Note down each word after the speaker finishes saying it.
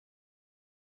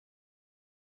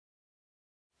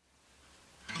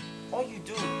all you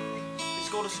do is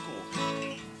go to school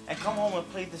and come home and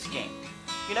play this game.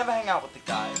 You never hang out with the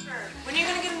guys. When are you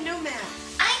gonna get a new man?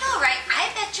 I know, right? I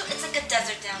bet you it's like a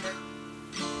desert down there.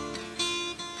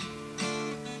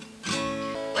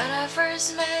 When I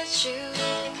first met you,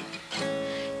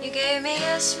 you gave me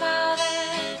a smile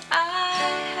that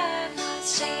I had not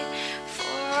seen for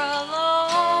a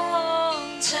long,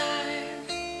 long time.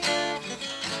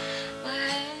 My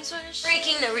hands were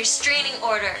breaking the restraining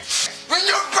order. When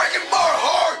you're breaking my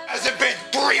heart! Has it been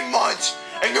 3 months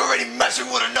and you're already messing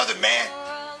with another man?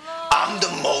 I'm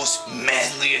the most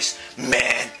manliest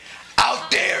man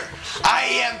out there. I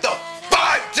am the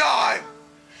 5-time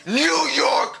New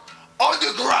York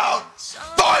Underground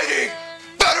Fighting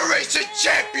Federation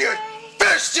champion.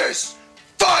 Finish this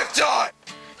 5-time.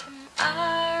 Am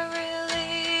I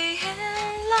really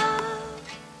in love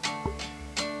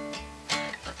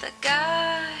with the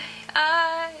guy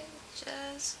I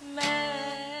just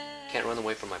met? Can't run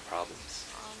away from my problems.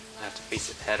 I have to face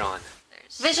it head on.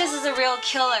 Vicious is a real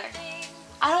killer.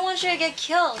 I don't want you to get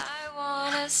killed. I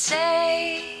wanna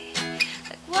say,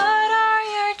 like, what are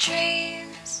your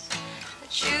dreams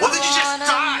that you What did you just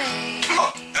die? make?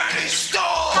 And he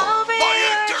stole my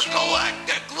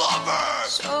intergalactic lover!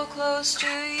 So close to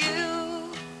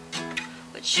you,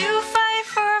 would you fight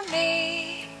for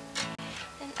me?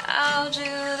 And I'll do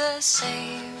the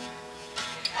same.